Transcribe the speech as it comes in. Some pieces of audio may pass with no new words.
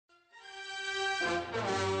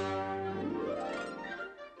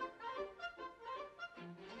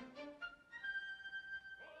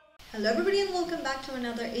Hello everybody and welcome back to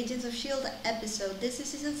another Agents of S.H.I.E.L.D. episode. This is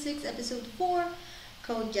season 6 episode 4,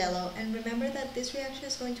 Code Yellow. And remember that this reaction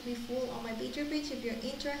is going to be full on my Patreon page. If you're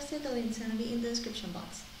interested, the link's gonna be in the description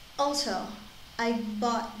box. Also, I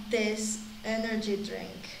bought this energy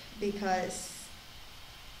drink because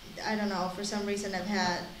I don't know, for some reason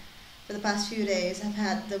for the past few days I've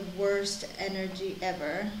had the worst energy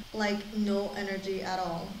ever. Like no energy at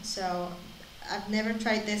all. So I've never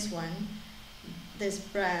tried this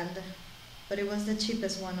brand, but it was the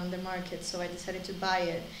cheapest one on the market, so I decided to buy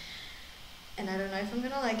it. And I don't know if I'm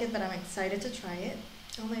gonna like it, but I'm excited to try it.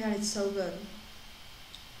 Oh my god, it's so good.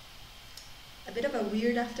 A bit of a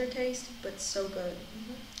weird aftertaste, but so good.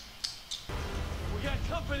 We got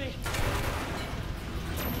company.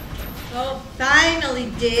 Oh,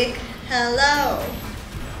 finally, Dick. Hello.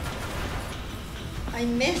 I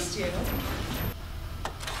missed you.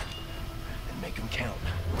 And make them count.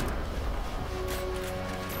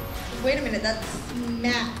 Wait a minute, that's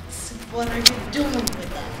Max. What are you doing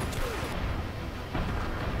with that?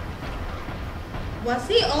 Was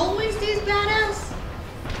he always this badass?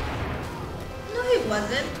 No, he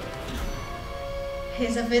wasn't.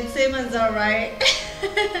 He's a Fitzsimmons, alright.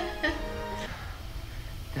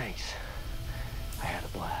 Thanks. I had a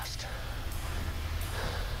blast.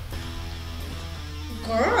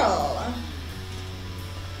 Girl.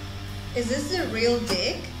 Is this the real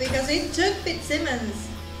Dick? Because it took Fitzsimmons.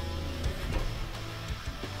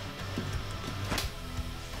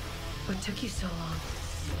 What took you so long?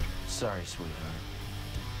 Sorry, sweetheart.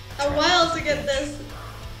 A while to get this.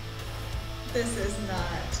 This is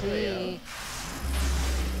not real.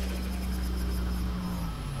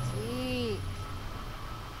 Sweet.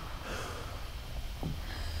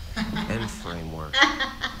 End framework.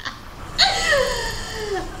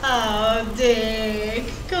 Oh, Dick.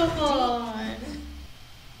 Come on.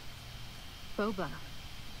 Boba.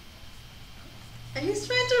 And he's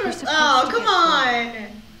trying to. Oh, come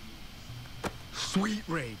on. Sweet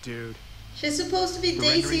Ray, dude. She's supposed to be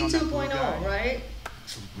Daisy 2.0, right?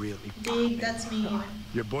 It's really Big, that's mean.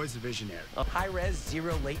 Your boy's a visionary. High res,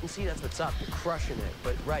 zero latency, that's what's up. You're crushing it.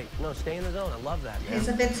 But right, no, stay in the zone. I love that, man. He's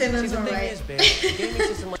a Fitzsimmons, See, the thing alright. is, babe, the gaming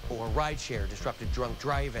system or rideshare disrupted drunk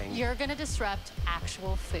driving. You're gonna disrupt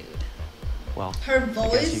actual food. Well, Her I guess you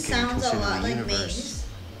voice can sounds a consider lot the like universe. Maze.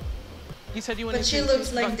 You said you wanted But she to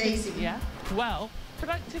looks like productivity, Daisy. Yeah? Well,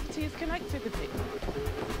 productivity is connectivity.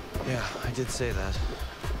 Yeah, I did say that.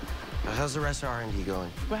 How's the rest of R&D going?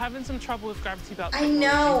 We're having some trouble with gravity belt I technology,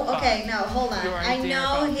 know. but Okay, no, hold on. your I idea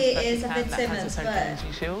know about he the is a perfect hand that has Fitzsimmons, its own but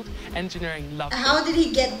energy shield, engineering loves how it. did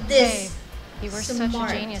he get this You were smart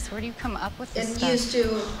such a genius. Where do you come up with this and stuff? used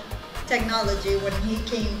to technology when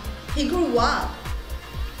he grew up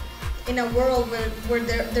in a world where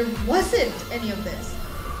there wasn't any of this.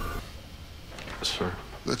 Sir.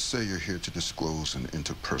 Let's say you're here to disclose an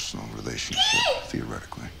interpersonal relationship,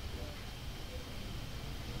 theoretically.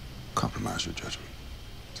 Compromise your judgment.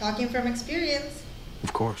 Talking from experience.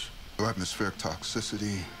 Of course. Atmospheric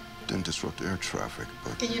toxicity didn't disrupt air traffic,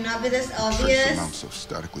 but Can you not be this trace obvious? amounts of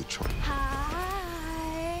statically charged.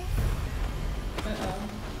 Hi. Uh-oh.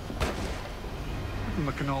 I'm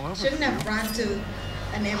looking all over. Shouldn't have run to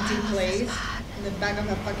an empty place in the back of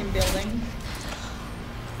a fucking building.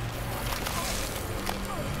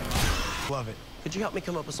 Love it. Could you help me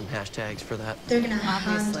come up with some hashtags for that? They're gonna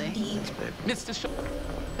Obviously. hunt Deep. Mr. Shaw.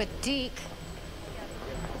 But Deke,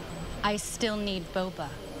 I still need Boba.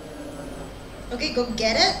 Okay, go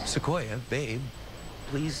get it. Sequoia, babe,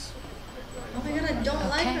 please. Oh my god, I don't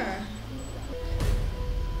like Okay. her.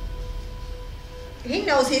 He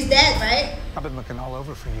knows he's dead, right? I've been looking all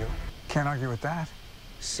over for you. Can't argue with that.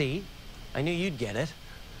 See? I knew you'd get it.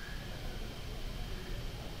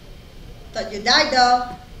 Thought you died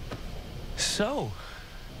though. So.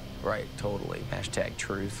 Right, totally. Hashtag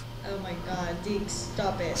truth. Oh my god, Deke,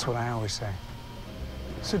 stop it. That's what I always say.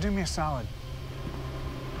 So do me a solid.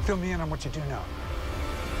 Fill me in on what you do know.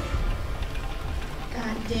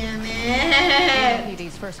 God damn it.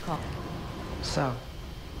 PD's first call. So,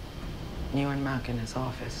 you and Mac in his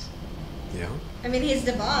office. Yeah? I mean, he's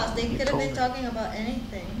the boss. They could have told been me. talking about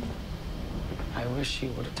anything. I wish you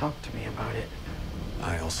would have talked to me about it.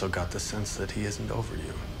 I also got the sense that he isn't over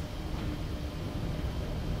you.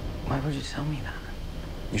 Why would you tell me that?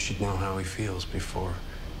 You should know how he feels before,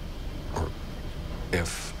 or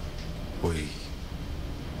if we...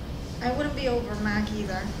 I wouldn't be over Mac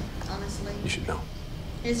either, honestly. You should know.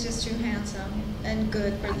 He's just too handsome and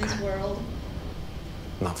good for this world.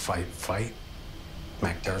 Not fight.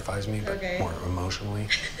 Mac terrifies me, but Okay. more emotionally.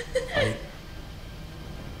 Fight.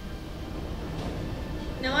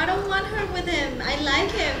 No, I don't want her with him. I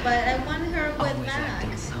like him, but I want her with Always Mac.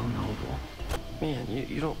 acting so noble. Man,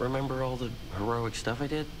 you don't remember all the heroic stuff I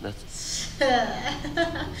did? That's...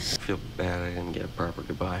 I feel bad I didn't get a proper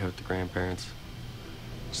goodbye with the grandparents.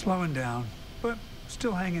 Slowing down, but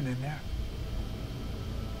still hanging in there.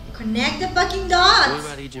 Connect the fucking dots! What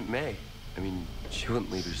about Agent May? I mean, she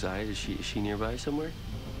wouldn't leave her side. Is she nearby somewhere?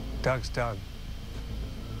 Doug's Doug.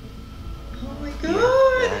 Oh my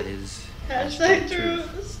god! Yeah, that is... Hashtag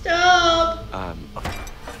truth. Stop!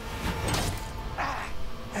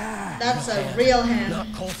 That's a real hand. Not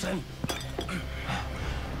Coulson.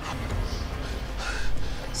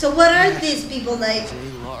 So what are these people like? It's a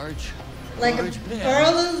large man.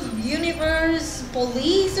 Parallel universe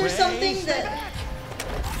police or something that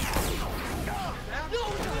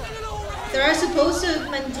they're supposed to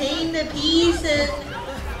maintain the peace and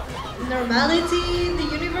normality in the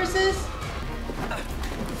universes?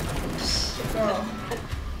 Girl.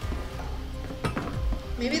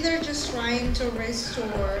 Maybe they're just trying to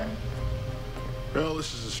restore Well,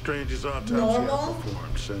 this is the strangest autopsy normal. I've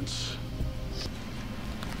performed since.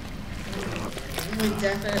 We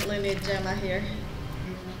definitely need Gemma here.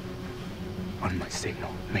 On my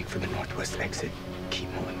signal, make for the northwest exit. Keep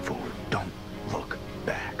moving forward. Don't look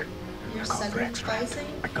back. You're I called for extract. sacrificing?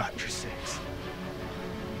 I got your 6.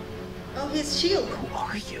 Oh, his shield. Who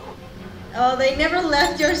are you? Oh, they never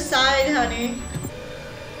left your side, honey.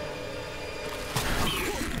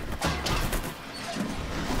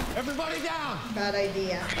 Everybody down! Bad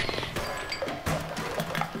idea.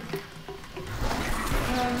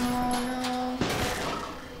 Oh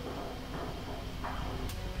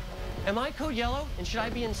no. Am I Code Yellow? And should I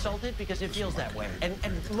be insulted because it feels that way? And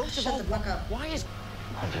most of all, Shut the fuck up. why is...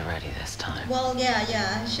 I'll be ready this time. Well,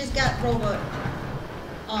 yeah. She's got robot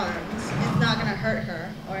arms. It's not gonna hurt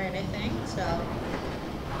her or anything, so.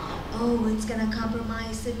 Oh, it's gonna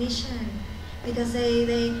compromise the mission. Because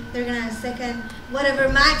they're gonna second whatever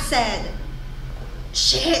Mac said.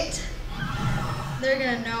 Shit! They're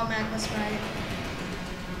gonna know Mac was right.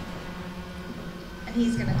 And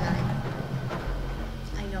he's gonna die.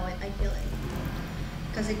 I know it, I feel it.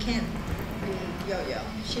 Because it can't be Yo-Yo.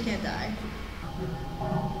 She can't die.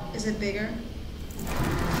 Is it bigger?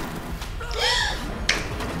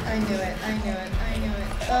 I knew it.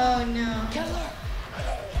 Oh no.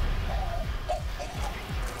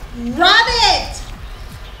 Rabbit!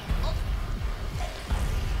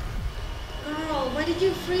 Girl, why did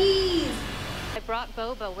you freeze? I brought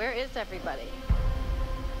Boba. Where is everybody?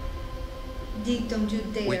 Deke, don't you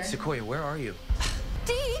dare. Wait, Sequoia, where are you?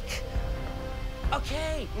 Deke!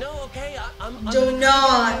 Okay, I'm Do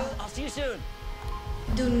not. I'll see you soon.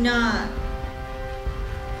 Do not.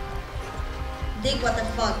 Deke, what the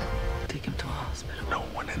fuck? Take him to a hospital. No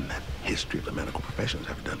one in the history of the medical profession has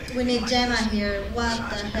ever done anything. We need like Gemma this. here. What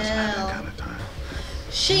Besides, the he doesn't have that hell? kind of time.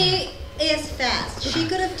 She is fast. She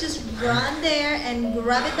could have just run there and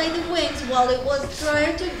grab it by the wings while it was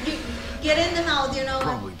trying to get in the mouth, you know?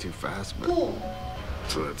 Probably too fast, but Cool.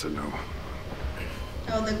 so that's a no.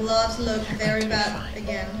 Oh, the gloves look very bad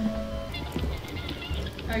again.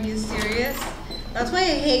 Are you serious? That's why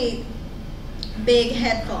I hate big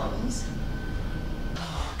headphones.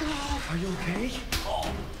 Are you okay?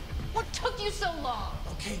 What took you so long?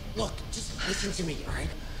 Okay, look, just listen to me, all right?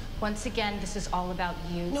 Once again, this is all about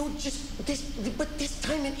you. No, just this, but this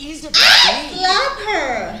time it is about me. Slap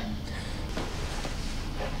her!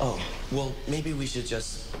 Oh, well, maybe we should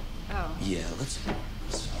just... Oh. Yeah, let's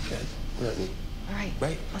okay. All right.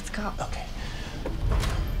 Right? Let's go. Okay.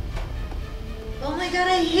 Oh my god,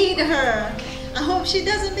 I hate her. I hope she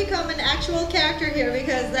doesn't become an actual character here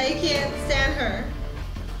because I can't stand her.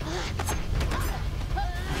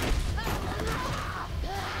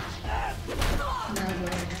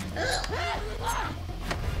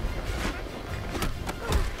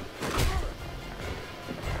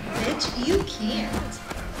 Bitch, you can't.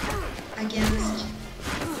 Against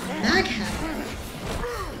Maghammer.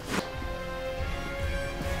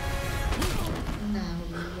 No,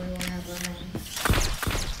 we won't have a home.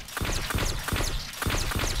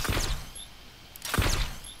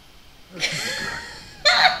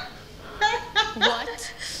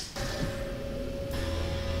 What?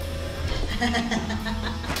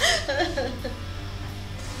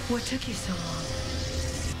 What took you so long?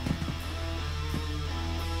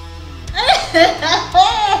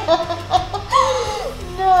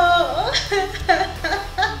 No.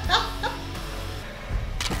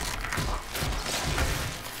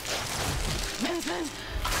 Vincent!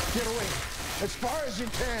 Get away. As far as you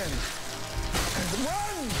can.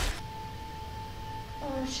 Run!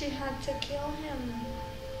 Oh, she had to kill him.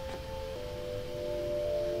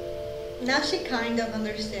 Now she kind of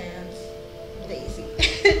understands Daisy.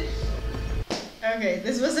 Okay,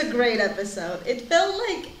 this was a great episode. It felt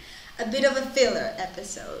like a bit of a filler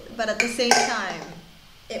episode, but at the same time,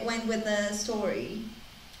 it went with the story.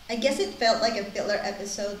 I guess it felt like a filler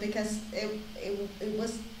episode because it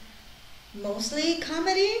was mostly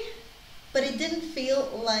comedy, but it didn't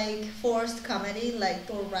feel like forced comedy like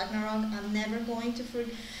Thor Ragnarok. I'm never going to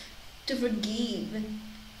forgive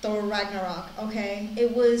Thor Ragnarok, okay?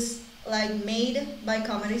 It was like made by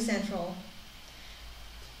Comedy Central.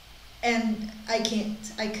 And I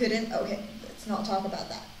couldn't, okay, let's not talk about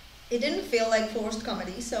that. It didn't feel like forced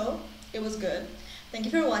comedy, so it was good. Thank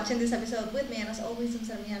you for watching this episode with me, and as always, I'm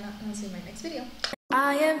Sarmiana, and I'll see you in my next video.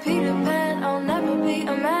 I am Peter Pan, I'll never be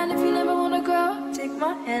a man if you never wanna grow. Take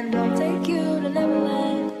my hand, I'll take you to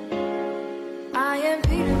Neverland. I am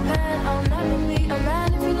Peter Pan, I'll never be